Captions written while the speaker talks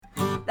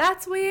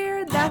That's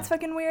weird. That's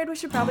fucking weird. We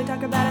should probably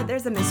talk about it.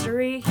 There's a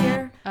mystery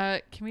here.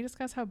 Can we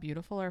discuss how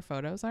beautiful our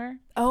photos are?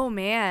 Oh,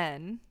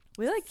 man.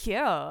 We look cute.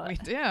 We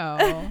do.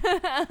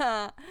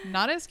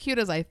 Not as cute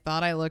as I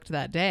thought I looked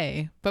that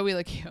day, but we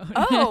look cute.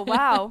 Oh,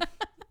 wow.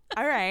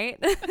 All right.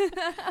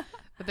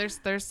 But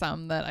there's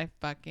some that I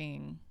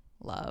fucking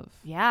love.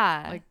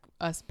 Yeah. Like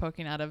us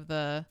poking out of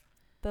the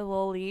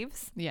little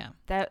leaves. Yeah.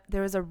 That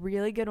there was a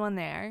really good one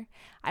there.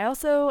 I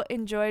also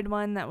enjoyed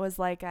one that was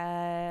like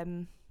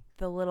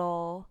the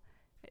little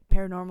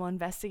paranormal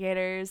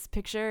investigators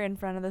picture in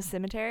front of the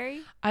cemetery.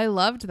 I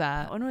loved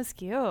that. That one was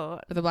cute.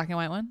 The black and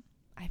white one?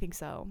 I think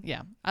so.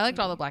 Yeah. I liked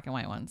all the black and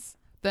white ones.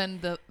 Then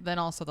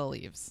also the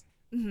leaves.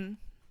 Mm-hmm.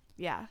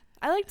 Yeah.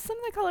 I liked some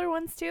of the color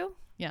ones too.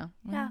 Yeah.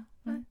 Yeah.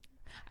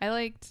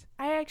 I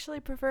actually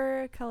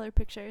prefer color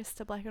pictures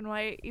to black and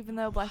white, even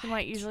though black and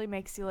white usually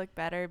makes you look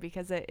better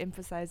because it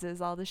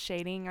emphasizes all the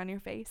shading on your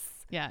face.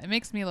 Yeah, it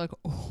makes me look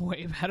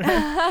way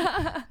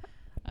better.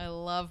 I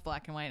love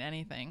black and white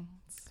anything.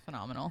 It's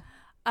phenomenal.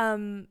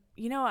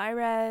 I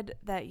read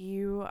that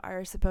you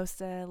are supposed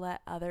to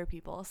let other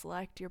people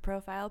select your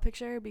profile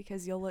picture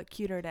because you'll look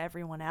cuter to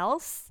everyone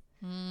else.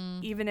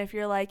 Even if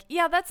you're like,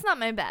 yeah, that's not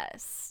my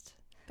best.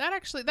 That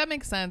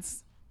makes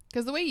sense.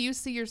 Because the way you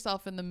see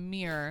yourself in the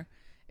mirror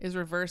is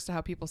reversed to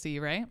how people see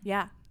you, right?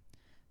 Yeah.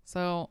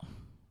 So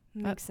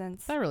makes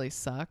sense. That really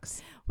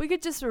sucks. We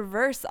could just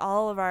reverse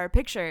all of our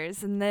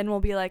pictures and then we'll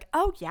be like,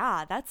 oh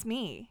yeah, that's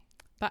me.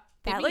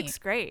 That looks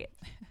great.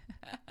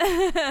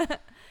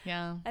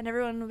 Yeah. And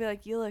everyone will be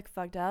like, you look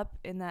fucked up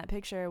in that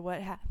picture.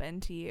 What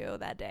happened to you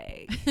that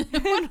day?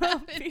 What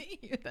happened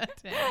to you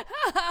that day?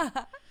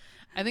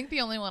 I think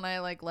the only one I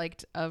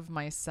liked of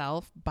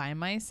myself by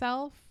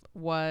myself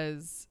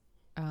was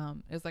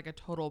is like a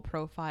total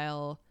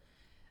profile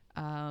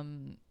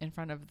in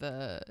front of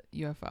the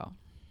UFO.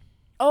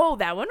 Oh,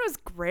 that one was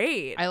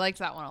great. I liked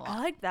that one a lot. I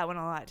liked that one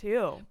a lot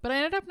too. But I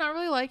ended up not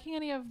really liking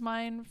any of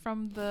mine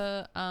from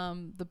the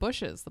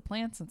bushes, the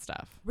plants and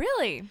stuff.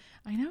 Really?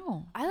 I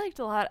know. I liked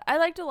a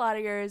lot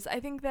of yours. I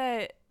think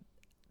that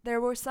there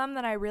were some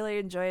that I really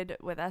enjoyed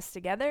with us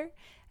together,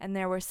 and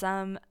there were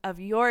some of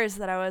yours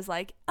that I was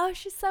like, oh,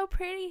 she's so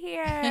pretty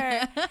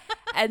here.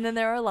 And then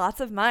there were lots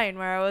of mine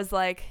where I was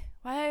like,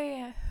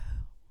 why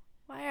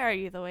are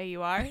you the way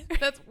you are?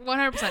 That's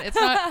 100%. It's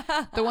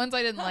not the ones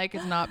I didn't like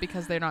is not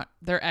because they're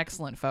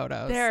excellent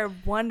photos. They're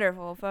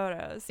wonderful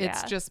photos.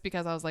 It's just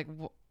because I was like,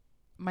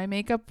 my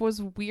makeup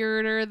was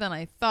weirder than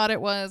I thought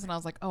it was. And I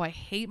was like, oh, I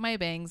hate my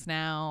bangs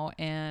now.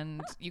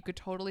 And you could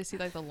totally see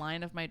like the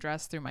line of my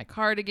dress through my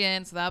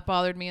cardigan. So that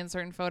bothered me in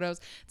certain photos.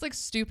 It's like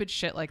stupid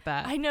shit like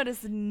that. I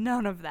noticed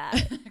none of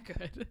that.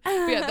 Good. But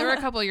yeah, there were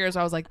a couple of years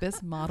where I was like,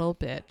 this model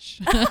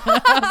bitch.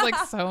 I was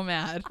like so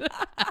mad.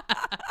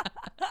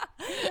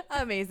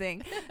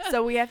 Amazing.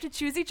 So we have to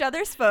choose each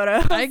other's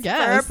photos, I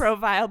guess, for our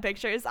profile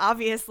pictures,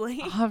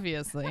 obviously.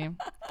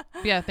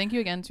 But yeah, thank you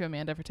again to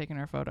Amanda for taking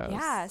our photos.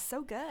 Yeah,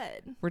 so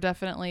good.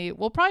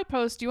 We'll probably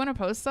post. Do you want to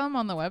post some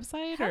on the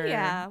website? Hell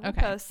yeah, we'll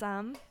post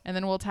some. And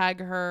then we'll tag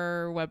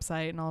her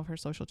website and all of her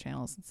social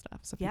channels and stuff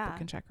so people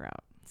can check her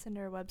out. Send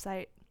her a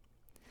website.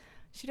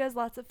 She does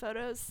lots of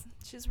photos.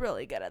 She's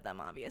really good at them,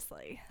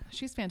 obviously.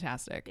 She's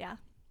fantastic. Yeah.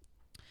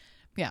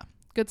 Yeah,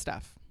 good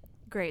stuff.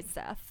 Great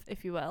stuff,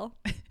 if you will.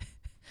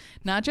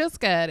 Not just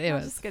good. It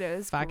was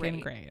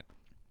fucking great.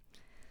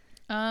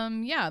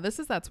 Yeah,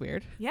 That's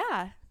Weird.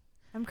 Yeah.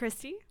 I'm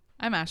Christy.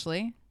 I'm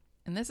Ashley.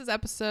 And this is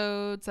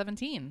episode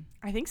 17.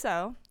 I think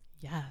so.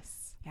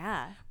 Yes.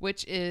 Yeah.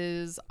 Which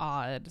is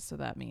odd. So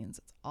that means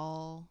it's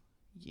all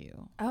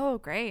you. Oh,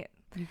 great.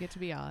 You get to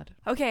be odd.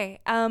 Okay.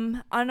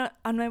 On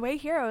my way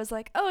here, I was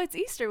like, oh, it's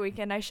Easter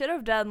weekend. I should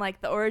have done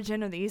like the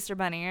origin of the Easter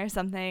Bunny or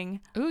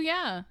something. Ooh,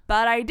 yeah.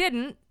 But I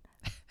didn't.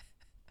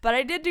 But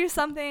I did do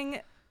something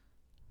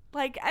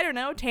like, I don't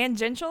know,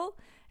 tangential.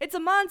 It's a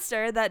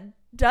monster that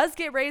does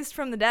get raised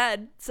from the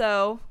dead.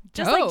 So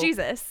just like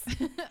Jesus.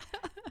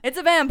 It's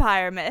a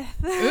vampire myth.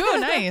 Ooh,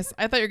 nice.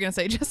 I thought you were going to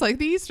say just like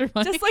the Easter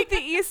Bunny. Just like the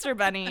Easter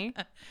Bunny.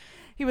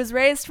 He was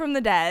raised from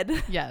the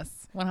dead.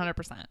 Yes,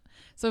 100%.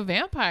 So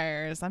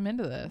vampires, I'm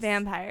into this.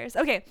 Vampires.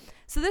 Okay,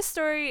 so this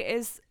story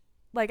is,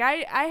 like,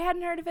 I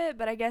hadn't heard of it,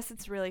 but I guess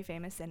it's really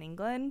famous in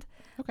England.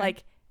 Okay.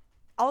 Like,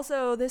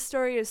 also, this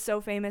story is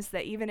so famous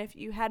that even if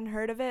you hadn't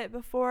heard of it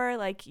before,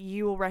 like,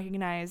 you will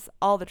recognize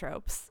all the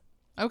tropes.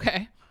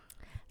 Okay.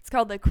 It's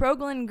called the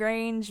Croglin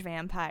Grange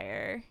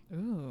vampire.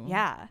 Ooh.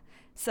 Yeah.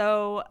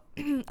 So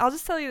I'll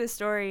just tell you the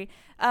story.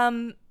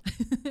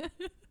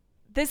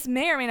 This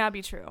may or may not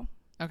be true.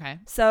 Okay.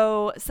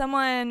 So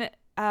someone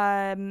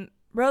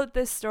wrote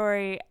this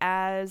story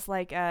as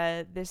like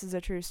this is a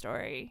true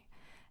story.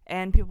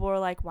 And people were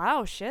like,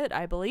 wow, shit,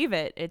 I believe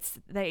it. It's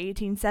the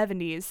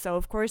 1870s, so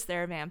of course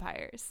there are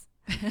vampires.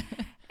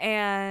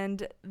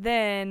 And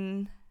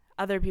then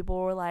other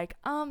people were like,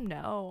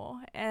 no.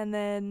 And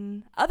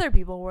then other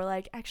people were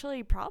like,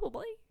 actually,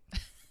 probably.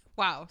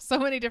 Wow, so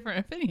many different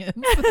opinions.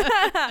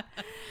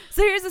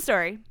 So here's the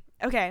story.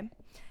 Okay.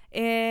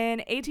 In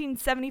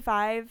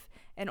 1875,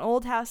 an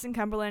old house in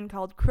Cumberland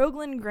called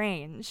Croglin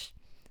Grange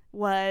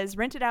was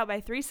rented out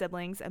by 3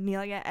 siblings,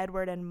 Amelia,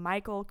 Edward, and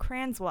Michael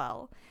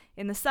Cranswell.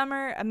 In the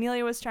summer,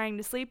 Amelia was trying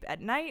to sleep at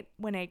night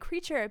when a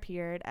creature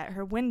appeared at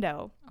her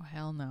window. Oh,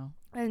 hell no.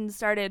 And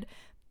started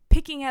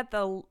picking at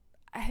the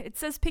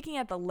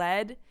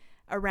lead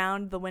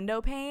around the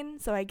window pane.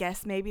 So I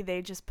guess maybe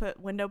they just put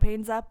window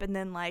panes up and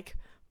then like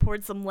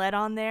poured some lead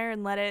on there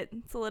and let it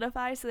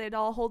solidify so they'd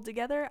all hold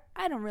together.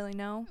 I don't really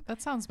know.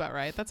 That sounds about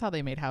right. That's how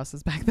they made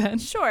houses back then.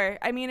 Sure.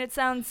 I mean, it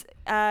sounds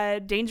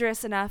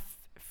dangerous enough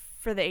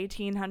for the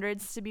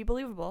 1800s to be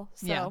believable.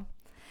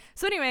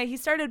 So anyway, he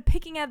started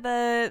picking at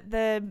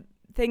the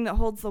thing that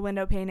holds the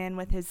window pane in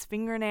with his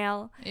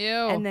fingernail.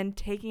 Ew. And then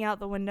taking out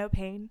the window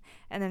pane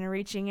and then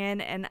reaching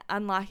in and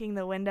unlocking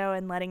the window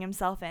and letting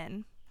himself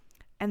in.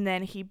 And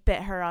then he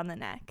bit her on the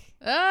neck.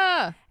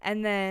 Ah!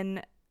 And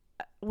then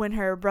when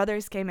her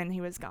brothers came in,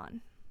 he was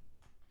gone.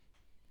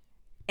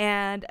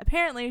 And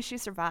apparently she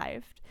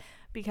survived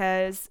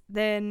because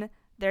then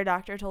their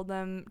doctor told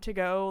them to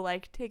go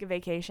like take a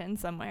vacation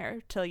somewhere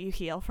till you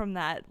heal from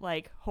that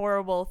like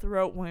horrible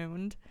throat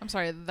wound. I'm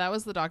sorry, that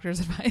was the doctor's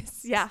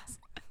advice. Yeah.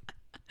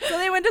 So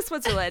they went to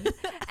Switzerland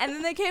and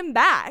then they came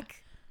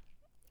back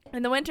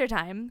in the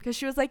wintertime because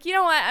she was like, you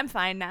know what? I'm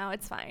fine now.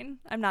 It's fine.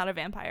 I'm not a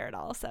vampire at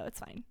all, so it's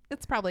fine.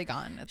 It's probably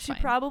gone. It's she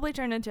fine. probably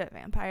turned into a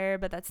vampire,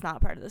 but that's not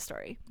part of the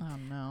story. Oh,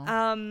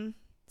 no.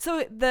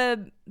 So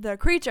the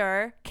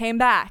creature came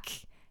back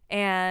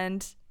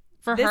and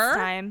For this her?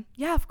 time,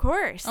 yeah, of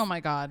course. Oh, my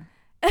God.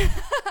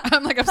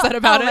 I'm like upset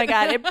about it. Oh, my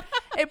God.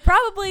 It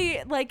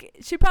probably, like,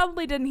 she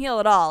probably didn't heal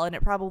at all and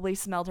it probably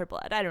smelled her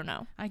blood. I don't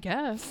know. I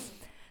guess.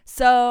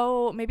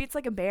 So maybe it's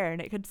like a bear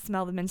and it could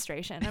smell the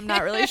menstruation. I'm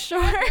not really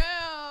sure.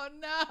 Oh,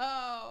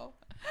 no.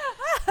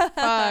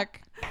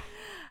 Fuck.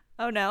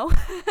 Oh, no.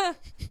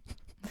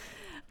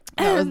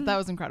 That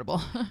was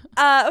incredible.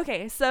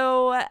 Okay,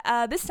 so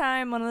this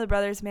time one of the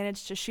brothers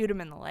managed to shoot him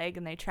in the leg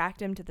and they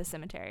tracked him to the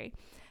cemetery.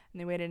 And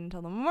they waited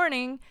until the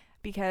morning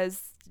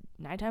because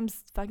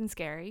nighttime's fucking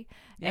scary.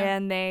 Yeah.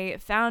 And they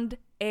found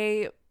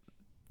a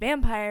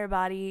vampire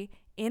body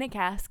in a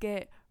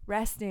casket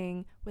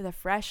resting with a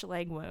fresh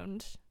leg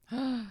wound.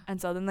 And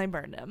so then they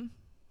burned him.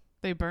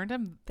 They burned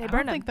him? They I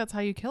burned don't him. think that's how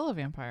you kill a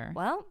vampire.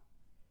 Well,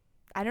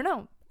 I don't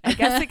know. I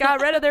guess it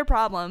got rid of their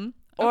problem.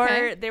 Or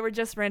Okay. they were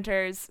just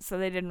renters, so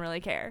they didn't really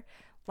care.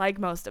 Like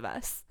most of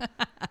us.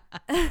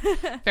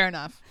 Fair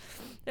enough.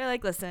 They're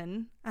like,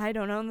 listen, I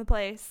don't own the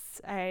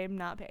place. I'm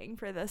not paying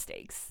for the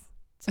stakes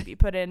to be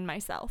put in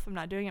myself. I'm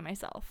not doing it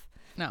myself.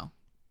 No.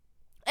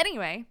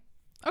 Anyway.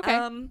 Okay.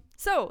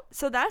 So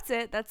that's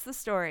it. That's the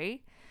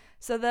story.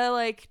 So the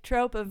like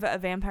trope of a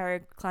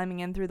vampire climbing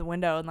in through the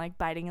window and like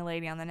biting a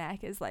lady on the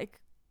neck is like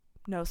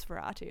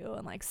Nosferatu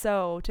and like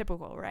so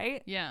typical,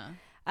 right? Yeah.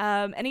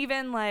 And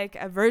even like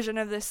a version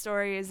of this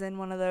story is in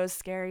one of those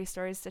scary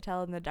stories to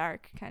tell in the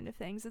dark kind of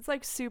things. It's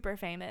like super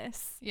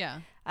famous. Yeah.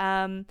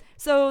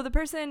 So the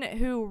person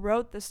who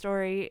wrote the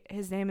story,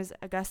 his name is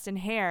Augustin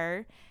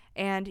Hare,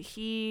 and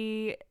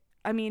he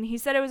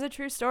said it was a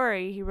true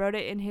story. He wrote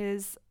it in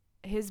his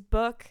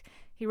book.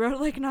 He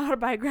wrote like an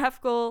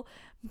autobiographical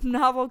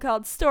novel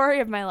called Story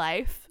of My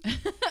Life.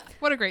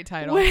 What a great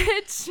title.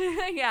 Which,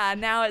 yeah,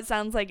 now it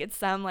sounds like it's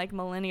some like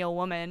millennial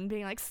woman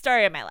being like,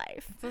 story of my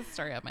life. It's the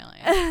story of my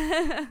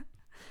life.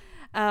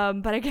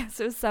 But I guess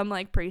it was some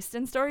like priest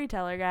and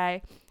storyteller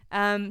guy.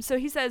 So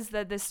he says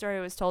that this story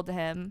was told to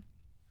him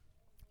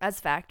as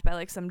fact by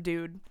like some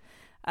dude,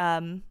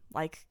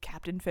 like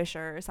Captain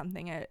Fisher or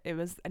something. It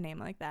was a name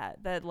like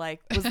that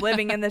like was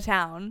living in the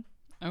town.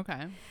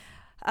 Okay.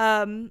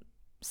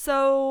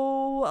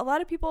 So a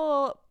lot of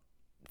people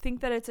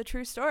think that it's a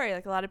true story.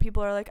 Like a lot of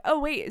people are like, oh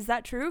wait, is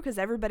that true? Because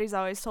everybody's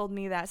always told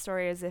me that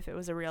story as if it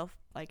was a real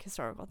like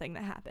historical thing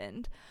that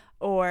happened.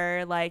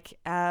 Or like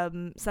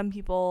some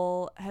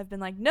people have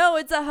been like, no,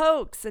 it's a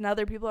hoax, and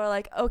other people are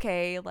like,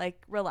 okay,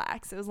 like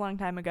relax, it was a long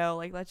time ago,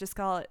 like let's just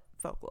call it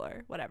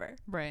folklore, whatever.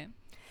 Right.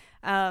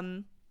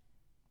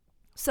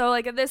 So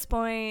like at this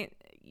point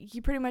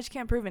you pretty much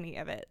can't prove any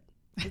of it.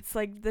 It's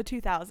like the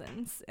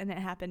 2000s and it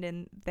happened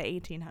in the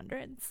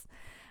 1800s.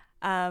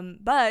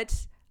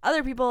 But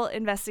other people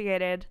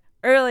investigated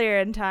earlier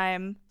in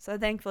time, so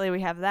thankfully we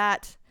have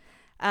that.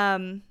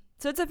 So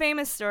it's a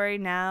famous story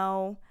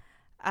now,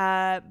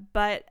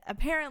 but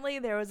apparently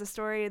there was a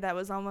story that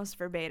was almost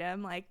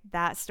verbatim, like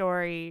that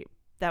story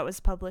that was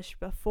published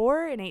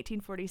before in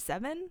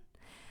 1847,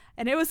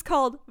 and it was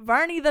called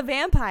Varney the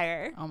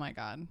Vampire. Oh my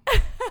God.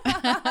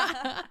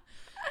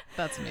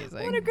 That's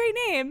amazing. What a great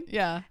name.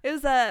 Yeah. It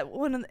was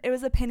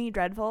a Penny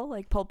Dreadful,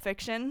 like Pulp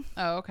Fiction.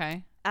 Oh,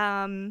 okay.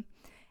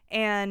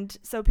 And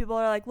so people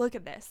are like, look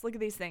at this, look at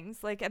these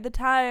things. Like at the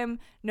time,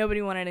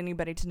 nobody wanted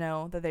anybody to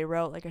know that they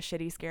wrote like a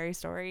shitty, scary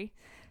story.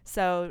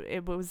 So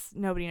it was,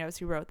 nobody knows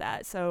who wrote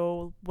that.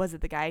 So was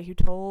it the guy who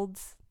told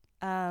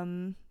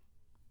the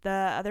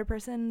other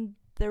person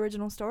the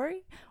original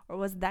story? Or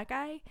was it that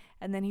guy?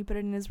 And then he put it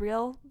in his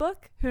real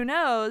book? Who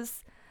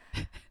knows?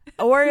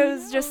 Or it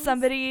was just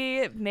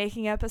somebody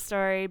making up a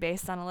story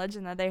based on a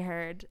legend that they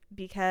heard,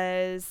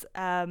 because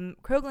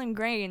Croglin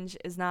Grange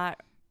is not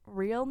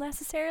real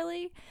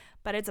necessarily,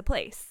 but it's a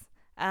place.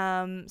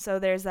 So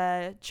there's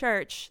a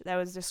church that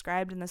was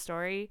described in the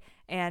story,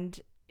 and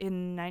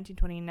in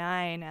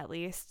 1929, at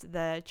least,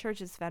 the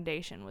church's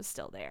foundation was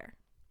still there.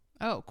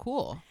 Oh,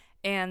 cool.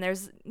 And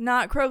there's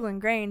not Croglin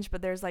Grange,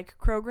 but there's like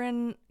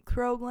Croglin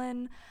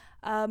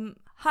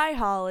High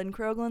Hall and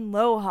Croglin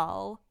Low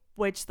Hall,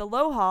 which the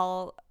Low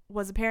Hall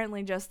was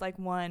apparently just like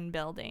one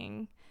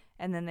building,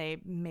 and then they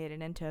made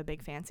it into a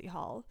big fancy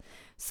hall.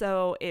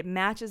 So it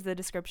matches the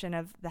description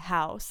of the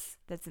house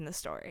that's in the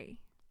story.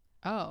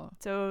 Oh.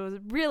 So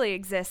it really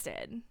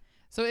existed.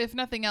 So if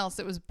nothing else,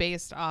 it was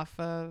based off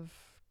of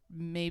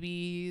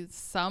maybe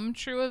some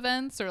true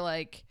events, or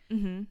like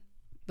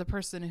the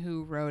person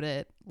who wrote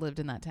it lived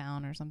in that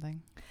town or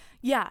something.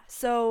 Yeah.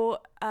 So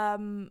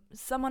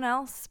someone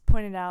else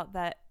pointed out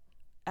that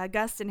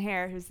Augustin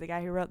Hare, who's the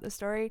guy who wrote the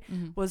story,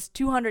 was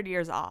 200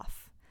 years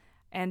off.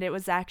 And it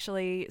was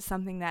actually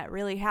something that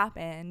really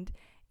happened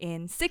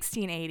in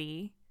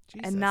 1680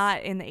 and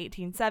not in the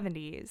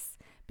 1870s,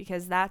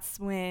 because that's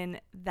when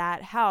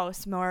that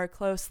house more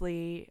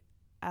closely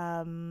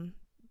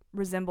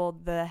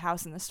resembled the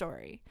house in the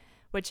story.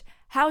 Which,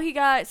 how he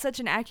got such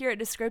an accurate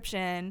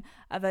description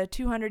of a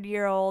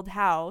 200-year-old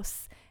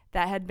house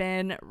that had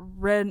been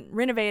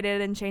renovated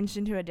and changed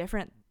into a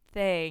different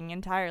thing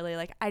entirely,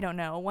 like, I don't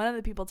know. One of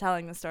the people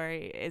telling the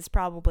story is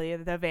probably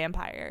the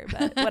vampire,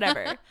 but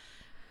whatever.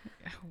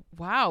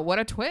 Wow, what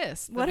a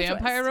twist. What the a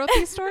vampire twist. wrote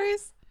these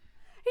stories?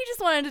 He just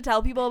wanted to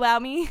tell people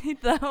about me,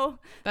 though.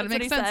 That That's makes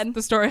what he sense. said.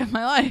 The story of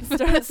my life.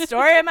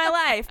 Story of my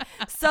life.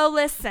 So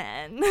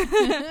listen.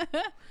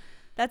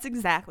 That's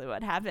exactly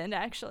what happened,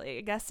 actually.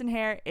 Augustin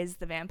Hare is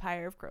the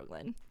vampire of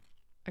Croglin.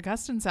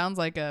 Augustin sounds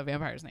like a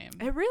vampire's name.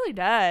 It really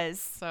does.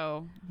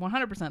 So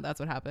 100% that's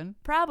what happened.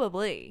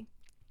 Probably.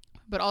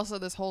 But also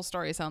this whole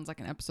story sounds like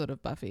an episode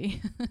of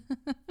Buffy.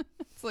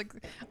 It's like,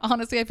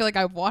 honestly, I feel like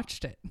I've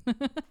watched it.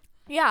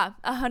 Yeah,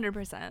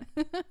 100%.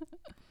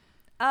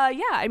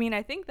 Yeah, I mean,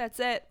 I think that's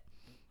it.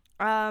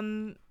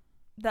 The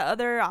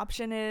other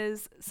option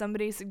is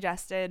somebody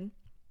suggested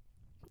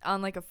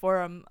on like a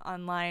forum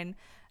online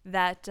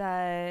that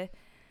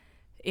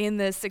in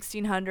the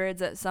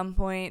 1600s at some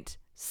point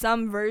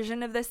some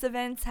version of this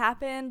event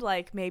happened,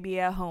 like maybe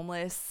a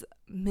homeless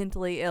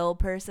mentally ill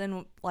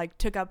person like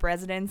took up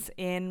residence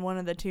in one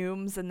of the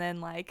tombs and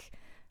then like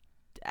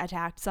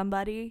attacked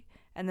somebody,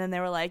 and then they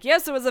were like,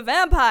 yes, it was a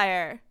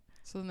vampire.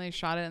 So then they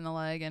shot it in the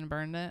leg and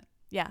burned it.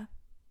 Yeah,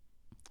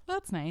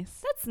 That's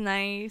nice. that's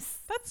nice.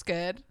 That's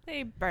good.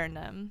 They burned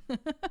them.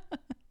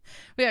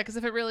 But yeah, because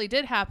if it really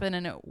did happen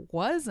and it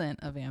wasn't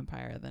a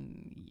vampire,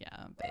 then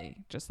yeah, they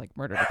just like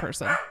murdered a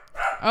person.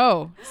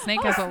 Oh,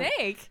 Snake has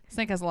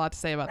a lot to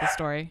say about this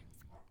story.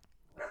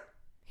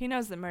 He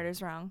knows that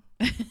murder's wrong.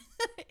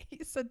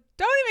 He said,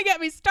 "Don't even get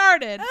me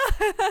started."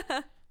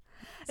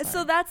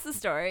 So that's the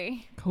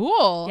story.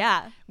 Cool.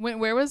 Yeah.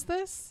 Where was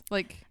this?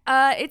 Like,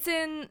 It's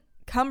in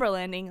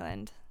Cumberland,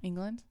 England.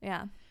 England.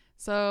 Yeah.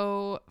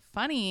 So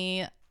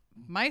funny.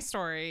 My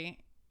story,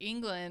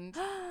 England,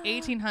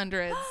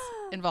 1800s,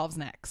 involves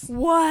necks.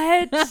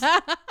 What?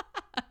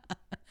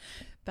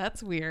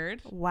 That's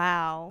weird.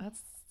 Wow.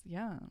 That's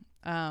yeah.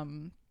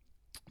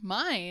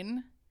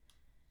 Mine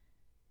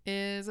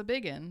is a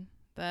biggin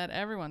that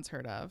everyone's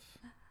heard of.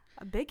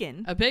 A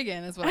biggin. A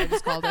biggin is what I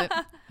just called it.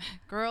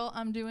 Girl,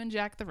 I'm doing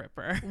Jack the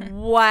Ripper.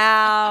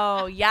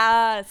 Wow.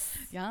 Yes.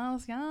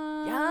 Yes,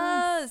 yes.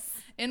 Yes.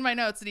 In my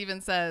notes, it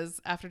even says,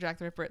 after Jack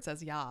the Ripper, it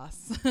says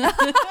yas.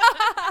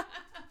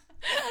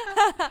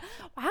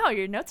 Wow,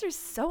 your notes are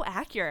so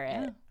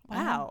accurate.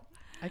 Yeah, wow.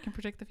 I can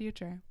predict the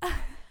future.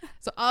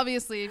 So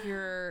obviously,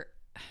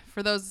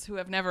 for those who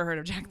have never heard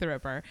of Jack the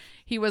Ripper,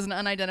 he was an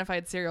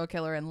unidentified serial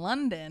killer in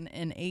London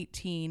in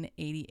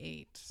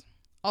 1888,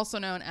 also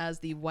known as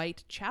the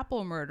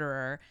Whitechapel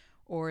murderer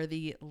or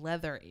the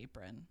Leather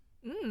Apron.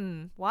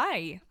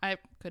 Why? I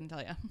couldn't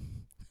tell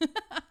you.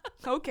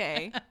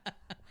 Okay.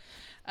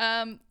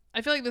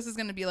 I feel like this is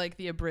going to be like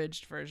the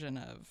abridged version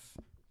of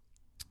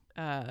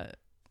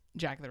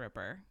Jack the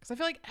Ripper, because I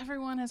feel like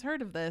everyone has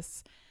heard of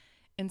this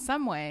in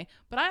some way,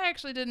 but I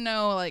actually didn't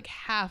know like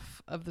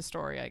half of the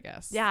story, I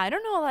guess. Yeah, I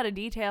don't know a lot of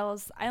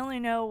details. I only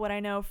know what I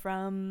know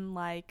from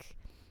like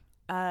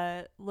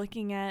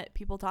looking at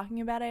people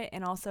talking about it,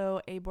 and also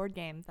a board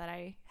game that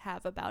I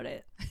have about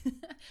it.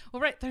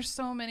 Well, right, there's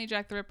so many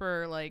Jack the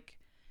Ripper like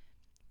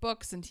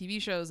books and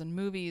TV shows and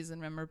movies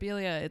and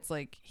memorabilia. It's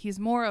like he's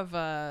more of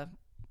a,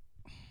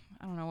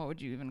 I don't know, what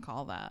would you even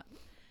call that?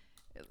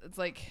 It's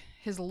like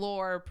his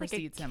lore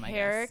precedes him, I guess.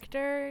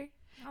 Character?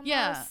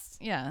 Almost.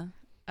 Yeah.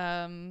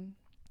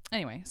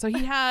 Anyway, so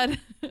he had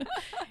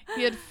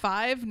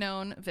 5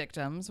 known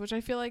victims, which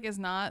I feel like is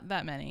not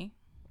that many.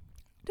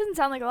 Doesn't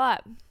sound like a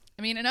lot.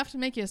 I mean, enough to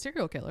make you a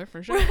serial killer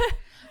for sure.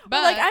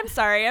 But like, I'm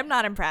sorry, I'm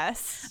not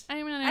impressed.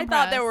 I'm not I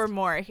thought there were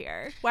more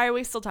here. Why are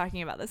we still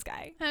talking about this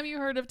guy? Have you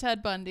heard of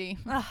Ted Bundy?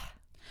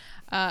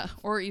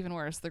 Or even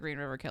worse, the Green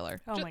River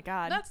Killer. Oh my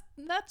God.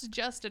 That's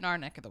just in our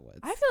neck of the woods.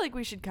 I feel like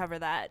we should cover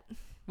that.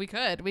 We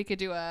could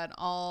do an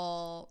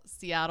all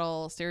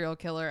Seattle serial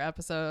killer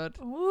episode.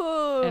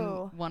 Ooh.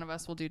 And one of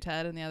us will do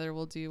Ted and the other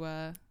will do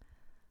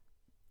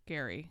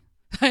Gary.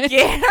 Gary?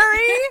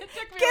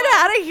 Get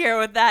out of here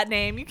with that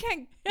name. You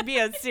can't be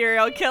a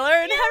serial killer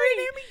and have your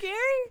name be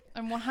Gary.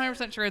 I'm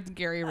 100% sure it's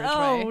Gary Ridgway.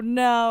 Oh,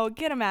 no.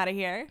 Get him out of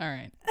here. All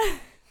right.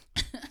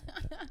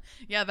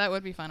 Yeah, that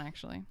would be fun,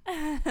 actually.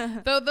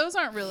 Though those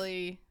aren't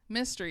really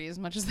mysteries as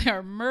much as they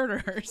are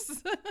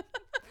murders.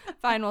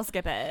 Fine, we'll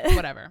skip it.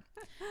 Whatever.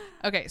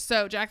 Okay,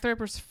 so Jack the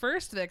Ripper's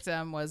first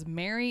victim was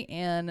Mary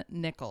Ann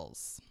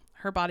Nichols.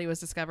 Her body was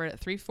discovered at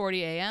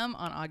 3:40 a.m.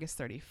 on August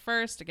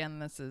 31st. Again,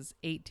 this is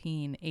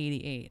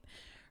 1888.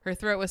 Her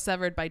throat was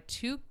severed by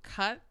 2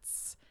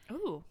 cuts.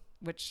 Ooh.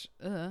 Which,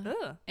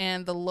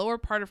 and the lower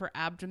part of her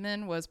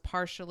abdomen was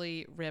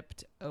partially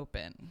ripped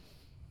open.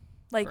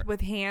 Like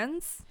with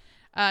hands?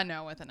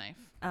 No, with a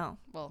knife. Oh.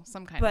 Well,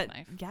 some kind of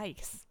knife.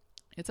 Yikes.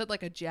 It said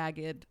like a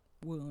jagged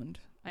wound.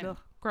 I know. Ugh.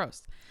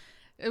 Gross.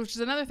 Which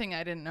is another thing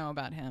I didn't know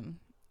about him.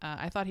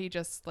 I thought he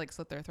just like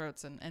slit their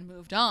throats and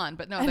moved on,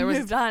 but no, there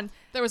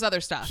was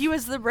other stuff. He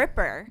was the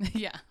Ripper.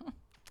 Yeah.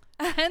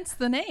 Hence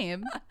the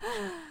name.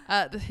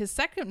 His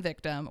second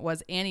victim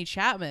was Annie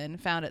Chapman,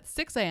 found at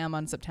 6 a.m.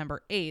 on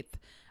September 8th.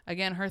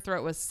 Again, her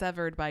throat was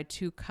severed by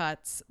 2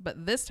 cuts,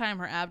 but this time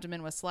her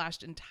abdomen was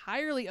slashed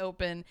entirely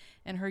open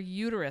and her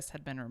uterus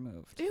had been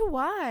removed. Ew,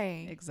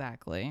 why?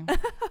 Exactly.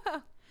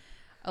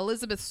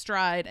 Elizabeth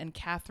Stride and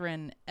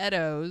Catherine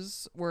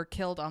Eddowes were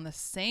killed on the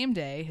same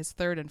day, his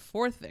third and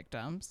fourth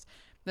victims.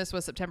 This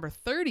was September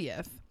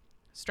 30th.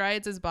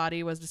 Stride's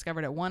body was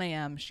discovered at 1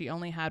 a.m. She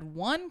only had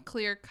 1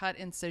 clear-cut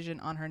incision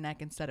on her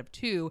neck instead of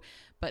 2,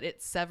 but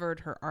it severed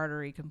her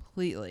artery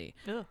completely.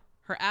 Ugh.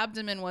 Her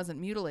abdomen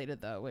wasn't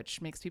mutilated, though,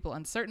 which makes people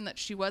uncertain that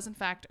she was, in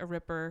fact, a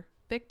Ripper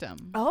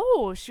victim.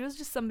 Oh, she was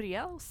just somebody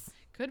else.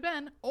 Could have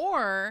been.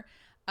 Or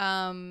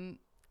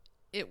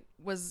it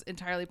was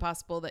entirely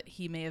possible that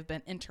he may have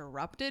been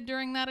interrupted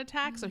during that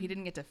attack, so he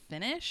didn't get to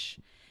finish.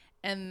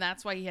 And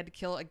that's why he had to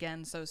kill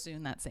again so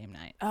soon that same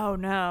night. Oh,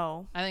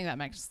 no. I think that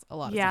makes a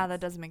lot of sense. Yeah, that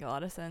does make a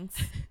lot of sense.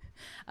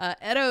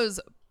 Eddowes,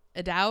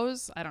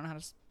 I don't know how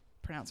to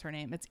pronounce her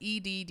name. It's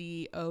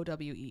Eddowe.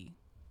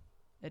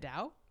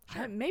 Edow?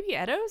 Sure. Maybe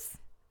Eddowes?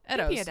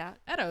 Eddowes. Maybe Eddowes.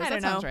 Eddowes, I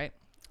don't that sounds know. right.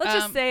 Let's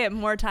just say it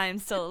more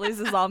times till it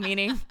loses all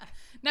meaning.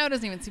 Now it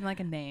doesn't even seem like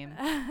a name.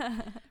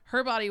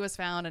 Her body was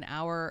found an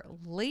hour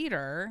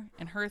later,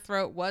 and her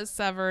throat was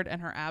severed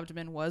and her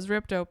abdomen was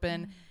ripped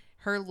open.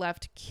 Her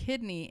left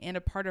kidney and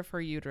a part of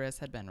her uterus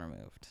had been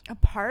removed. A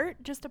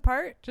part? Just a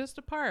part? Just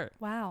a part.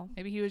 Wow.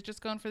 Maybe he was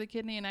just going for the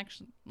kidney and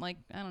actually, like,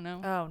 I don't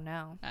know. Oh,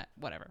 no.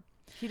 Whatever.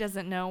 He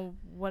doesn't know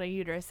what a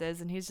uterus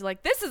is, and he's just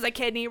like, this is a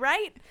kidney,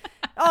 right?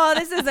 Oh,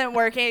 this isn't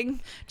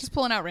working. Just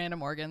pulling out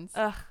random organs.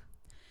 Ugh.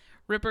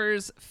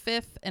 Ripper's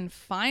fifth and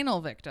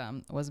final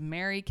victim was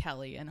Mary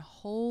Kelly, and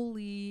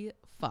holy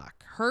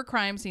fuck, her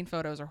crime scene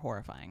photos are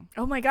horrifying.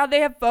 Oh my God,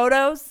 they have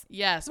photos?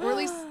 Yes, or at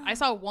least I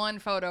saw one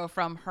photo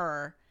from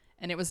her,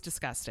 and it was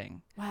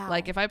disgusting. Wow.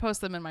 Like, if I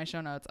post them in my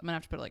show notes, I'm gonna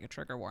have to put like a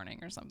trigger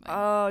warning or something.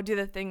 Oh, do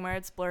the thing where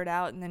it's blurred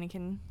out, and then you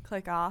can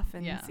click off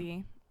and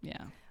see.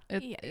 Yeah.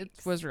 It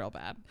was real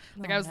bad.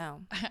 Like, no.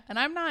 And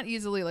I'm not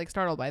easily like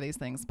startled by these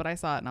things, but I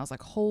saw it and I was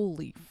like,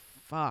 holy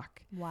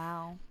fuck.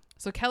 Wow.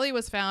 So Kelly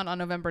was found on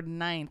November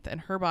 9th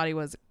and her body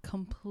was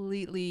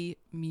completely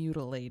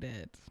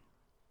mutilated.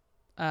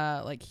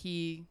 Like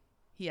he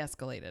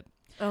escalated.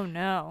 Oh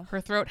no.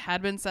 Her throat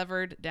had been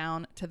severed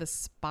down to the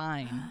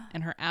spine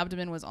and her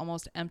abdomen was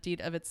almost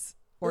emptied of its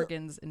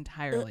organs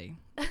entirely.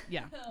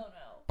 Yeah. Oh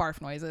no.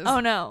 Barf noises. Oh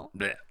no.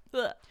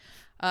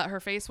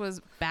 Her face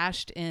was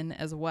bashed in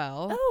as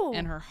well. Oh.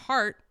 And her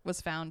heart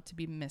was found to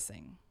be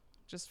missing.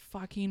 Just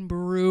fucking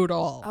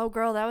brutal. Oh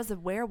girl, that was a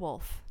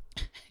werewolf.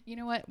 You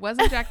know what?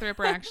 Wasn't Jack the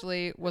Ripper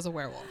actually was a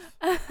werewolf?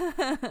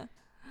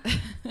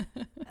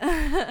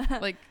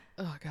 Like,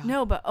 oh God.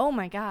 No, but oh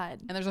my God.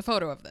 And there's a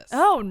photo of this.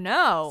 Oh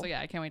no. So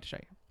yeah, I can't wait to show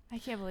you. I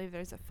can't believe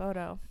there's a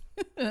photo.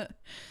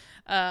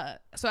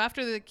 So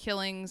after the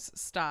killings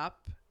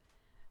stop,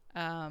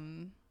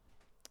 and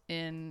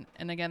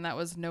again that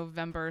was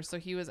November, so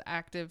he was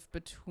active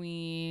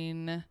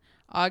between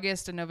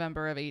August and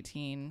November of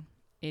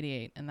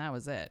 1888, and that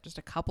was it. Just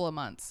a couple of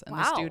months, and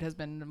this dude has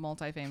been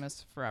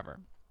multi-famous forever.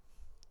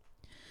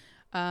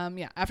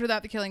 After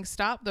that the killings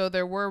stopped, though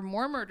there were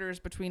more murders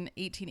between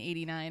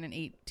 1889 and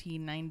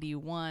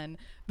 1891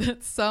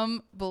 that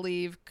some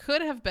believe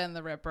could have been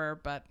the Ripper,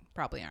 but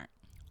probably aren't.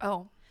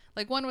 Oh.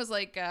 Like one was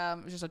like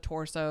just a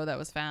torso that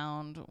was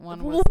found.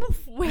 One was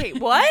wait,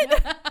 what?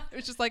 It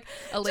was just like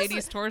a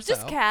lady's torso.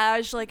 Just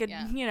cash, like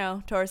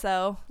a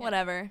torso,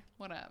 whatever.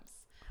 What else?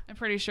 I'm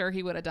pretty sure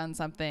he would have done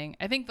something.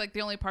 I think like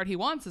the only part he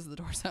wants is the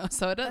torso,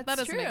 so that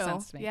doesn't make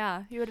sense to me.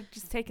 Yeah, he would have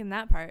just taken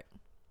that part.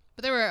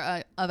 But there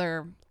were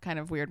other kind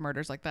of weird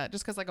murders like that.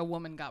 Just because like a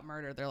woman got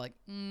murdered, they're like,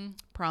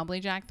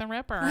 probably Jack the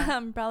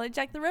Ripper. Probably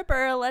Jack the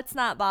Ripper. Let's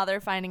not bother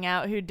finding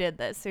out who did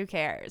this. Who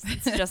cares?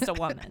 It's just a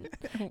woman.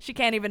 She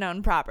can't even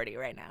own property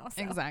right now.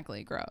 So.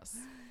 Exactly. Gross.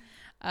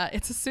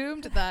 It's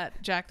assumed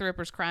that Jack the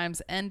Ripper's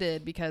crimes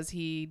ended because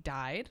he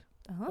died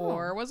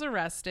or was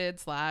arrested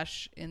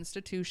 /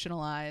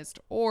 institutionalized,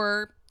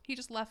 or he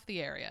just left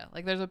the area.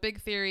 Like there's a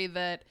big theory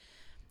that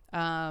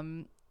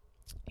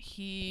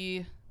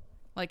he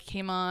like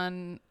came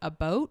on a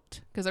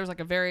boat because there was like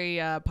a very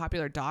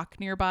popular dock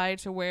nearby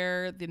to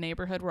where the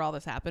neighborhood where all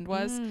this happened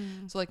was.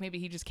 So like maybe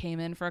he just came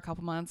in for a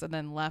couple months and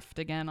then left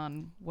again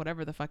on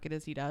whatever the fuck it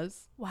is he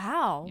does.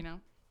 Wow. You know,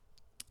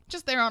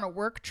 just there on a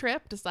work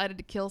trip, decided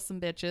to kill some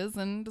bitches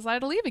and decided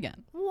to leave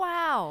again.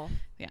 Wow.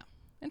 Yeah,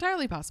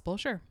 entirely possible.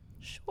 Sure.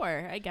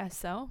 Sure, I guess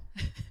so.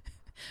 But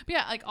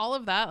yeah, like all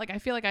of that, like I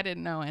feel like I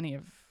didn't know any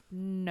of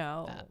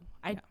No. that.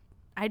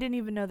 I didn't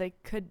even know they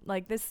could,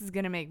 like, this is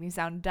going to make me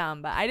sound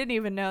dumb, but I didn't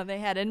even know they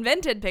had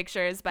invented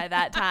pictures by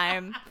that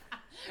time.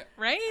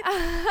 Right?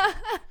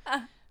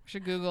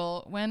 Should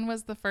Google, when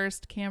was the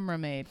first camera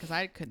made? Because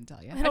I couldn't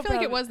tell you. I feel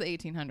like it was the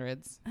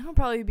 1800s. It'll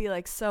probably be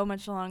like so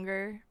much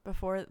longer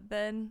before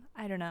then.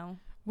 I don't know.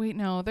 Wait,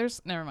 no,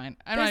 never mind.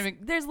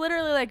 There's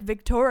literally like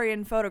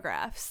Victorian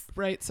photographs.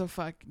 Right, so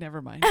fuck,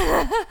 never mind.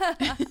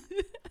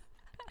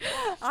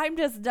 I'm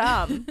just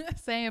dumb.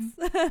 Same.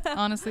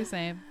 Honestly,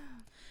 same.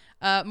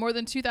 More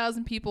than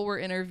 2,000 people were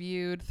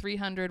interviewed,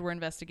 300 were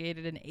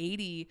investigated, and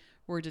 80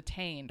 were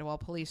detained while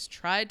police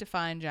tried to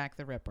find Jack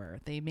the Ripper.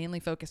 They mainly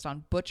focused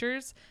on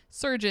butchers,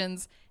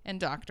 surgeons, and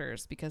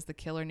doctors because the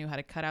killer knew how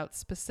to cut out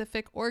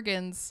specific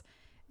organs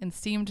and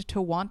seemed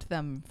to want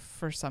them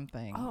for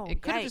something. Oh,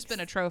 it could have just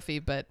been a trophy,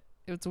 but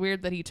it's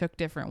weird that he took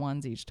different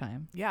ones each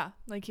time. Yeah,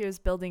 like he was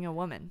building a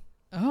woman.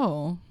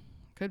 Oh,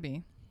 could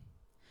be.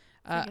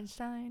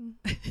 Frankenstein.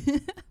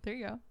 There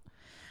you go.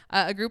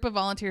 A group of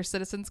volunteer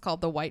citizens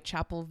called the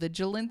Whitechapel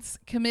Vigilance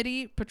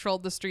Committee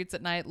patrolled the streets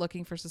at night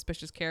looking for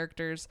suspicious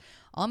characters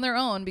on their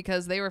own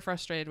because they were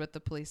frustrated with the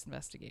police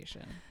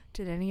investigation.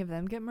 Did any of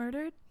them get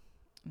murdered?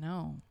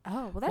 No.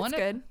 Oh, well, that's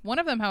good. One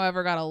of them,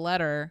 however, got a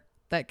letter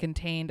that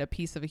contained a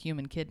piece of a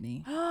human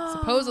kidney,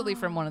 supposedly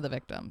from one of the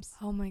victims.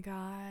 Oh my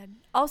God.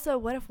 Also,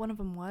 what if one of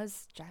them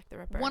was Jack the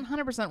Ripper?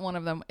 100% one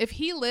of them. If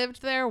he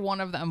lived there, one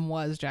of them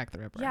was Jack the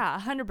Ripper. Yeah,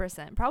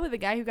 100%. Probably the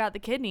guy who got the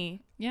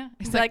kidney. Yeah.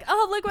 He's like,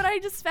 oh, look what I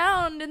just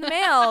found in the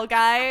mail,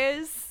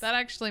 guys. That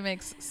actually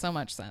makes so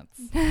much sense.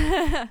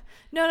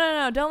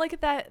 No. Don't look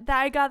at that.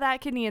 I got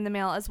that kidney in the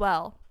mail as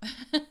well.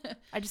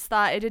 I just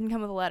thought it didn't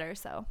come with a letter,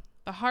 so.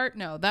 The heart,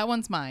 no, that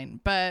one's mine.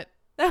 But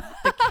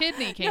the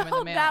kidney came in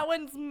the mail. That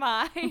one's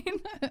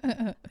mine.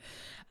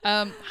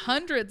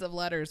 Hundreds of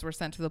letters were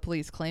sent to the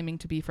police claiming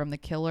to be from the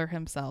killer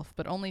himself,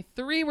 but only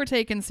 3 were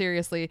taken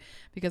seriously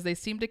because they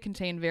seemed to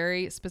contain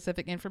very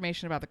specific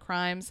information about the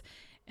crimes,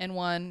 and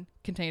one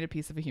contained a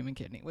piece of a human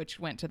kidney,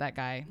 which went to that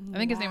guy. I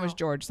think his name was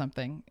George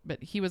something,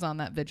 but he was on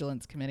that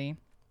vigilance committee.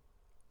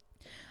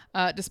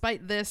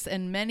 Despite this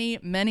and many,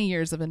 many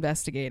years of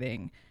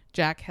investigating,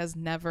 Jack has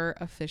never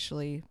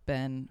officially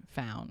been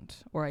found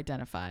or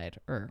identified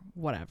or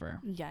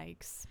whatever.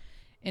 Yikes.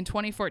 In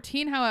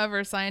 2014,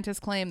 however, scientists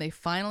claim they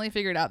finally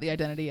figured out the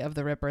identity of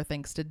the Ripper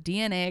thanks to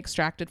DNA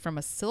extracted from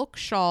a silk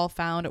shawl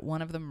found at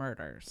one of the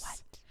murders.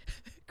 What?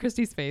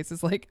 Christy's face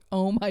is like,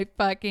 oh my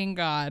fucking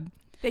God.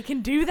 They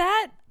can do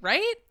that?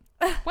 Right?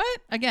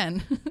 What?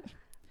 Again.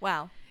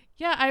 Wow.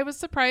 Yeah, I was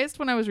surprised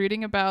when I was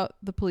reading about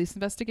the police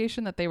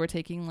investigation that they were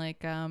taking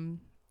like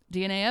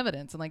DNA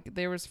evidence and like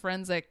there was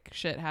forensic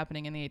shit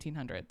happening in the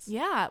 1800s.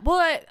 Yeah.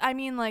 Well, I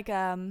mean, like,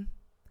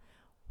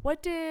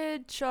 what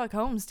did Sherlock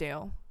Holmes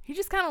do? He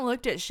just kind of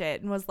looked at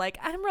shit and was like,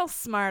 I'm real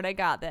smart. I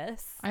got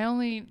this. The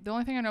only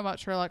thing I know about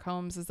Sherlock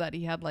Holmes is that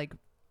he had like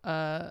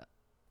that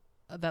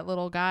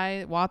little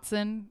guy,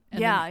 Watson.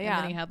 And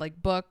then he had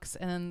like books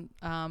and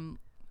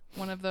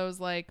one of those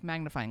like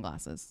magnifying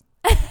glasses.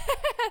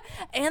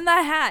 And the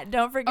hat.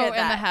 Don't forget that.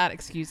 Oh, and the hat.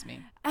 Excuse me.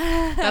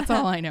 That's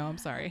all I know. I'm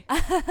sorry.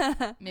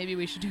 Maybe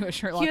we should do a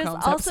Sherlock Holmes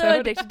episode. He was also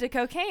addicted to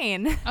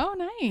cocaine. Oh,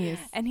 nice.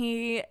 And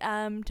he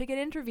took it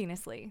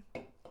intravenously.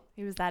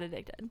 He was that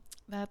addicted.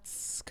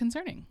 That's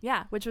concerning.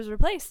 Yeah, which was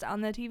replaced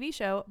on the TV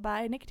show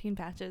by nicotine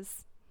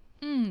patches.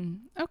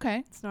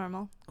 Okay. It's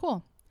normal.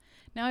 Cool.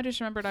 Now I just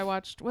remembered I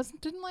watched,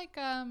 didn't like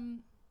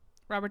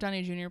Robert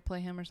Downey Jr.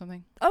 play him or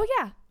something? Oh,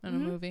 yeah. In a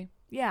movie?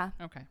 Yeah.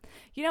 Okay.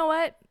 You know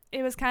what?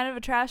 It was kind of a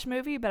trash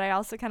movie, but I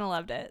also kind of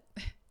loved it.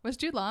 Was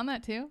Jude Law in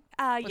that too?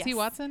 Yes. Was he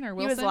Watson or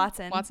Wilson? He was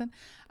Watson. Watson.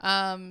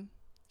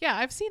 Yeah,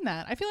 I've seen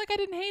that. I feel like I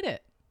didn't hate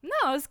it.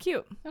 No, it was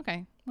cute.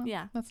 Okay. Well,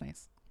 yeah. That's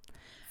nice.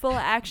 Full of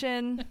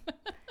action.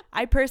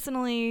 I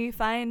personally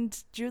find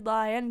Jude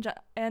Law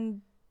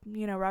and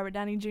Robert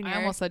Downey Jr. I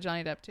almost said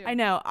Johnny Depp too. I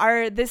know.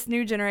 This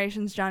new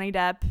generation's Johnny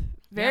Depp,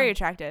 very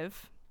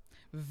attractive.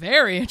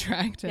 Very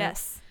attractive.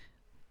 Yes.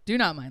 Do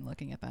not mind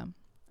looking at them.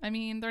 I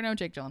mean, they're no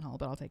Jake Gyllenhaal,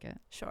 but I'll take it.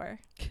 Sure.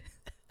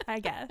 I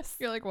guess.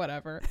 You're like,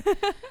 whatever.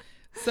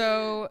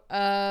 So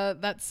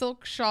that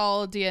silk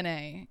shawl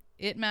DNA,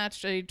 it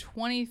matched a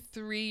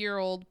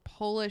 23-year-old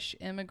Polish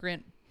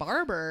immigrant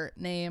barber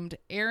named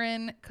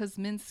Aaron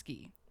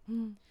Kosminski.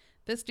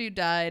 This dude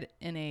died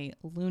in a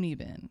loony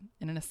bin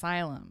in an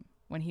asylum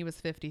when he was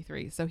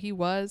 53. So he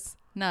was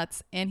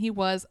nuts, and he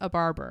was a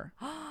barber.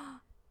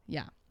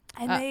 Yeah.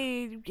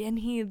 And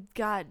he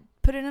got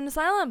put in an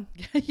asylum.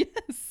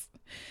 Yes.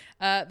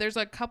 There's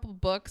a couple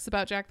books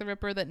about Jack the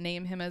Ripper that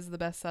name him as the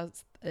best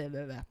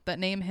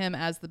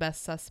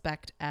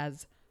suspect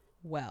as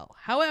well.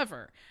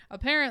 However,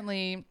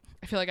 apparently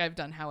I feel like I've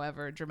done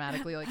however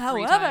dramatically like 3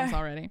 However. times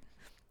already.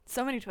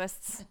 So many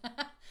twists.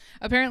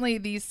 Apparently,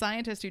 these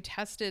scientists who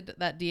tested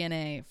that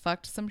DNA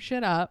fucked some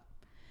shit up,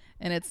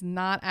 and it's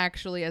not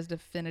actually as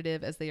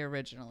definitive as they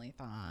originally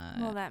thought.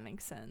 Well, that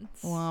makes sense.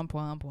 Womp,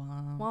 womp,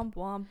 womp. Womp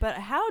womp. But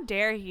how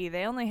dare he?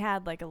 They only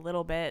had like a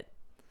little bit.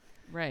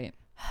 Right.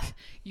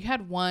 You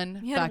had one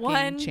You had fucking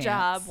one chance.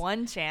 job,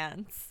 one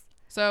chance.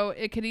 So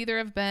it could either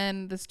have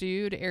been this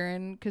dude,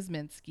 Aaron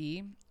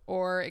Kosminski,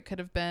 or it could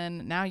have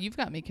been, now you've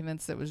got me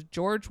convinced it was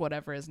George,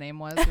 whatever his name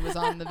was, who was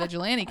on the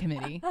vigilante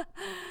committee.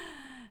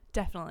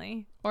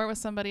 Definitely. Or it was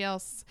somebody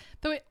else.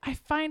 Though I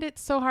find it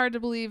so hard to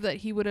believe that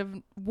he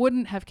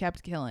wouldn't have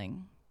kept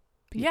killing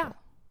people. Yeah.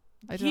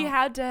 He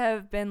had to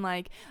have been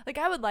like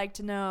I would like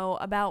to know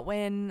about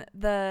when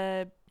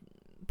the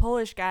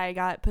Polish guy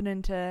got put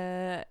into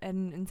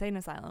an insane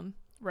asylum.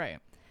 Right.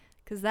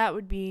 Because that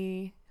would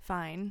be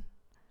fine.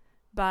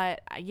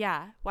 But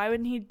yeah, why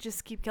wouldn't he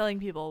just keep killing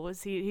people?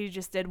 Was he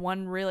just did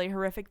one really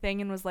horrific thing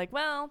and was like,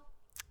 well,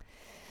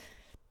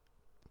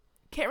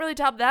 can't really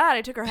top that.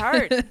 I took her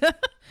heart.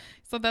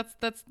 So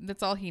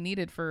that's all he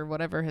needed for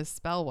whatever his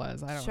spell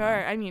was. I don't know.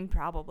 Sure. I mean,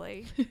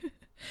 probably.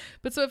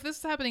 But so if this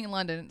is happening in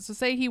London, so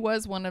say he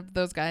was one of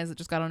those guys that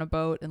just got on a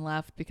boat and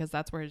left because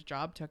that's where his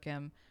job took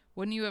him,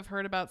 wouldn't you have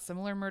heard about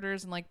similar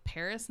murders in like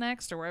Paris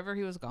next or wherever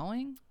he was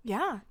going?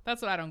 Yeah.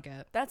 That's what I don't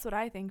get. That's what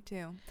I think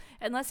too.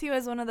 Unless he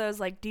was one of those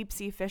like deep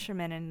sea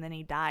fishermen and then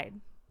he died.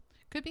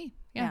 Could be.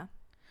 Yeah.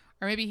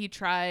 Or maybe he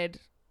tried,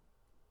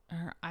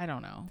 or I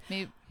don't know.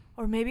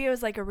 Or maybe it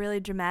was like a really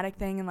dramatic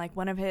thing and like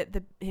one of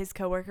his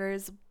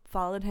coworkers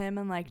followed him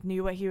and like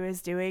knew what he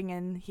was doing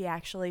and he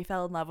actually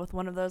fell in love with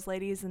one of those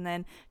ladies and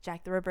then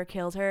Jack the Ripper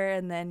killed her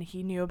and then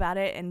he knew about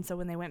it and so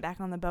when they went back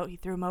on the boat he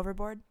threw him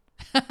overboard.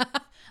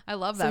 I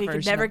love that so he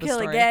version could never of the kill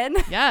story. again.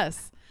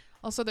 Yes.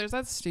 Also, there's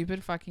that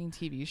stupid fucking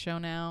TV show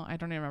now. I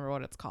don't even remember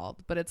what it's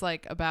called, but it's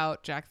like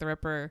about Jack the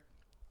Ripper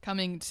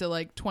coming to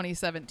like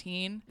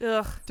 2017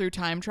 through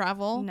time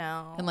travel.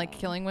 No. And like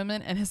killing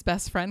women, and his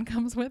best friend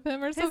comes with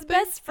him or something. His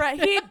best friend.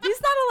 He's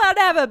not allowed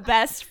to have a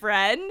best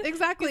friend.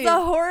 Exactly. He's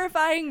a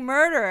horrifying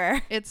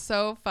murderer. It's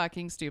so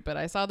fucking stupid.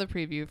 I saw the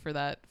preview for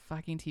that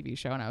fucking TV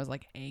show and I was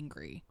like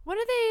angry. What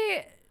are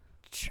they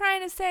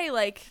trying to say?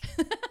 Like,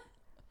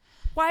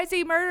 why is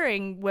he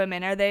murdering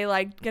women? Are they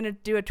like gonna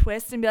do a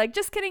twist and be like,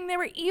 just kidding, they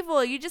were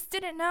evil, you just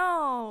didn't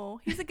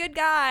know, he's a good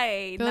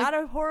guy, not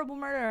a horrible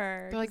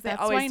murderer? They're like, they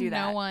that's always why do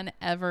that. no one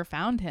ever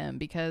found him,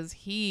 because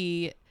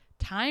he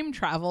time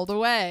traveled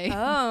away.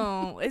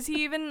 Oh, is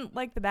he even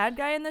like the bad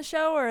guy in the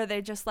show, or are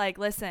they just like,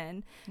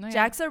 listen,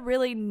 Jack's a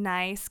really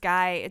nice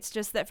guy, it's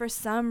just that for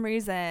some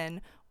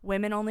reason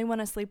women only want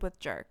to sleep with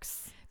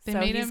jerks, so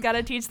he's got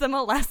to teach them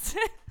a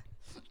lesson.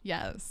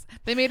 Yes.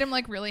 They made him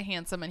like really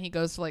handsome and he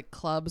goes to like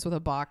clubs with a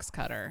box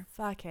cutter.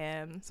 Fuck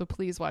him. So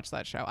please watch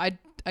that show. I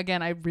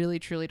really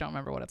truly don't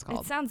remember what it's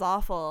called. It sounds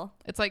awful.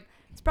 It's like,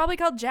 it's probably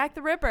called Jack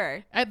the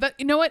Ripper. but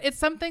you know what? It's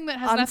something that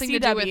has on nothing CW. to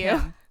do with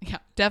him. Yeah,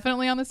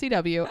 definitely on the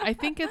CW. I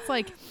think it's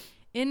like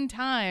In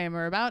Time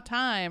or About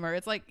Time, or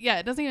it's like, yeah,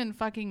 it doesn't even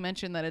fucking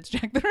mention that it's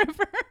Jack the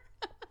Ripper.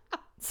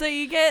 So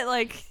you get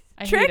like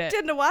tricked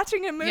into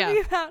watching a movie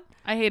about.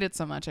 I hate it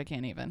so much I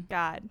can't even.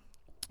 God.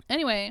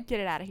 Anyway,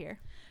 get it out of here.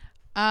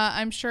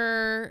 I'm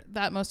sure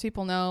that most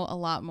people know a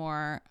lot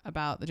more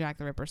about the Jack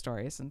the Ripper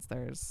story since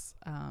there's,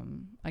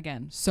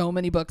 again, so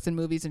many books and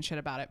movies and shit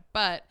about it.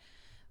 But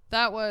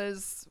that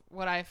was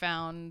what I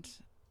found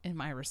in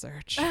my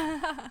research.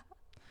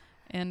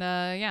 And,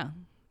 yeah,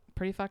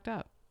 pretty fucked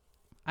up.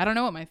 I don't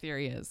know what my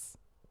theory is.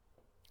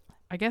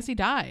 I guess he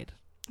died.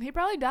 He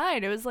probably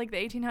died. It was like the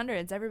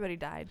 1800s. Everybody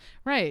died.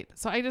 Right.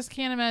 So I just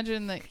can't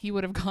imagine that he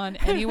would have gone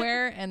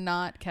anywhere and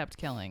not kept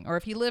killing. Or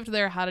if he lived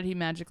there, how did he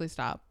magically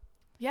stop?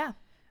 Yeah.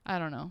 I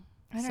don't know.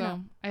 I don't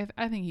know.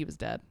 I think he was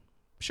dead.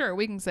 Sure,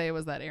 we can say it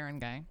was that Aaron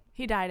guy.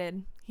 He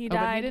died. He But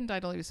died. he didn't die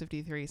till he was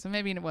 53, so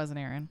maybe it wasn't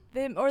Aaron.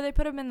 They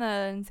put him in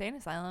the insane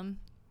asylum.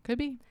 Could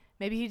be.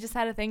 Maybe he just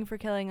had a thing for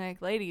killing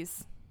like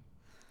ladies.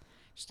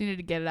 Just needed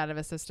to get it out of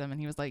his system, and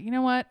he was like, you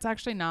know what? It's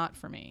actually not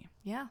for me.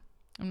 Yeah.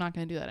 I'm not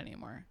going to do that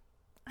anymore.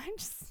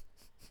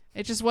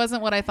 It just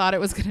wasn't what I thought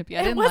it was going to be.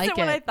 I didn't like it. It wasn't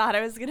what I thought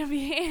it was going to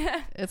be.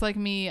 It's like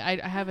me.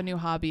 I have a new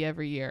hobby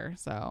every year,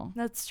 so.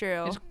 That's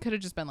true. It could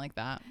have just been like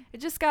that. It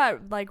just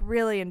got like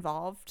really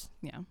involved.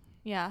 Yeah.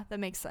 Yeah, that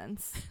makes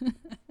sense.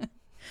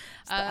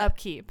 It's the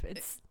upkeep.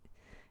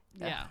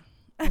 Yeah.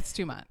 It's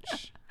too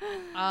much.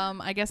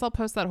 I guess I'll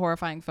post that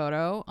horrifying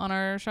photo on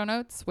our show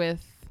notes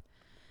with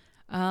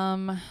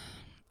a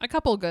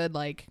couple good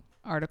like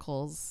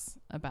articles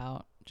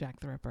about Jack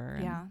the Ripper.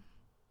 Yeah.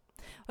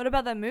 What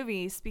about that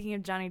movie? Speaking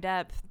of Johnny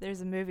Depp,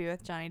 there's a movie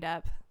with Johnny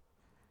Depp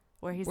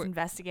where he's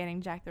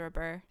investigating Jack the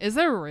Ripper. Is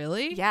there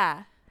really?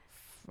 Yeah.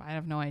 I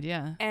have no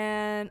idea.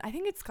 And I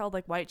think it's called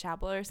like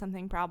Whitechapel or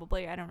something,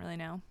 probably. I don't really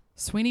know.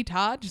 Sweeney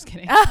Todd? Just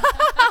kidding.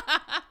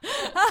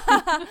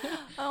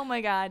 Oh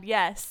my God.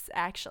 Yes,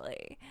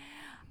 actually.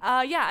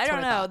 Yeah, I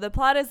don't know. thought. The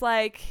plot is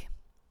like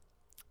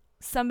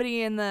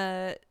somebody in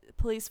the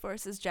police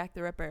force is Jack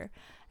the Ripper.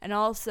 And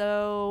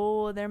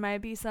also there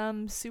might be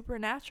some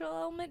supernatural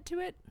element to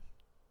it.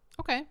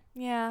 Okay.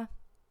 Yeah.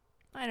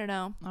 I don't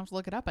know. I'll have to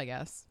look it up, I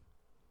guess.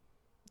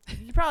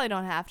 You probably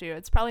don't have to.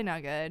 It's probably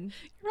not good. You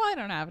really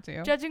don't have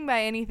to. Judging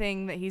by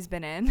anything that he's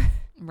been in.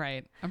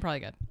 Right. I'm probably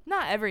good.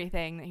 Not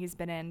everything that he's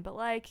been in, but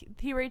like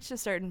he reached a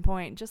certain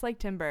point, just like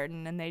Tim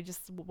Burton, and they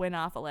just went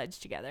off a ledge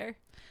together.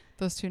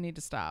 Those two need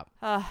to stop.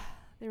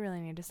 They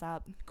really need to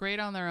stop. Great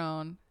on their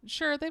own.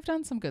 Sure, they've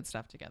done some good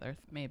stuff together.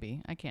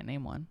 Maybe. I can't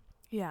name one.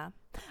 Yeah.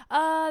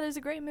 There's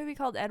a great movie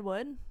called Ed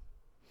Wood.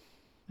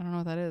 I don't know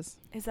what that is.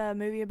 It's a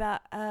movie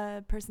about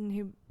a person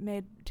who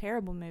made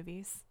terrible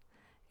movies.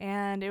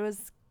 And it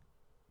was,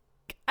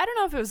 I don't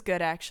know if it was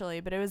good actually,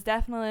 but it was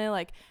definitely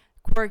like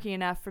quirky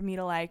enough for me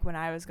to like when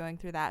I was going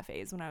through that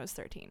phase when I was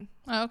 13.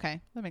 Oh, okay.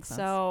 That makes sense.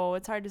 So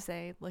it's hard to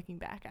say looking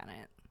back on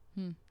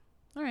it.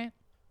 All right.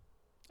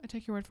 I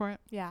take your word for it.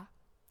 Yeah.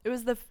 It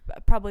was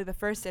probably the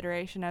first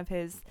iteration of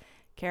his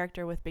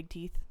character with big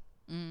teeth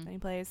that he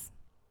plays.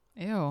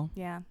 Ew.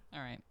 Yeah.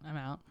 All right. I'm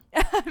out.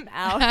 I'm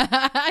out.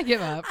 I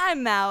give up.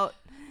 I'm out.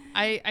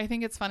 I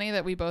think it's funny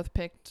that we both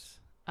picked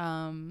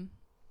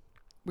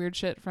weird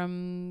shit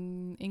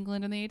from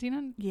England in the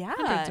 1800s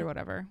Yeah. or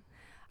whatever.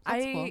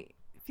 I Cool.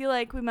 feel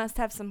like we must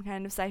have some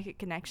kind of psychic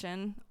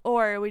connection,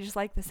 or we just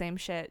like the same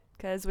shit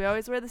because we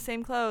always wear the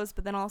same clothes,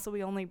 but then also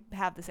we only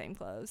have the same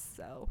clothes.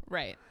 So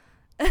Right.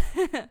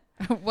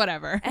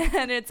 Whatever.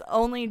 And it's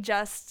only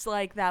just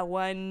like that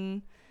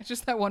one. It's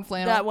just that one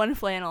flannel. That one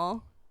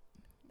flannel.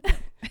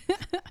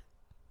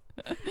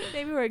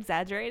 Maybe we're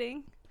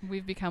exaggerating.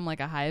 We've become like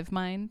a hive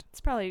mind.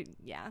 It's probably,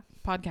 yeah.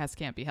 Podcasts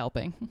can't be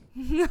helping.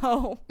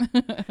 No.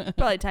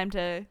 Probably time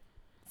to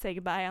say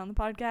goodbye on the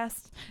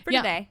podcast for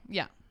today.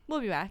 Yeah.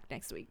 We'll be back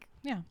next week.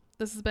 Yeah.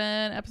 This has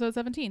been episode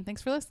 17.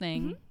 Thanks for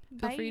listening.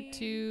 Feel Bye. free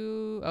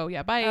to... Oh,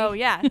 yeah. Bye. Oh,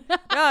 yeah.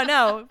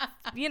 No.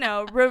 You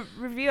know,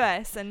 review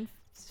us and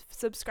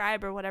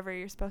subscribe or whatever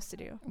you're supposed to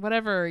do.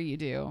 Whatever you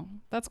do.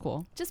 That's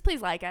cool. Just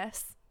please like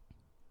us.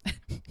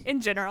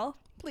 In general.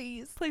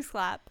 Please. Please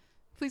clap.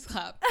 Please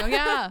clap. Oh,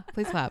 yeah.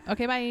 Please clap.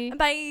 Okay, bye.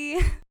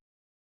 Bye.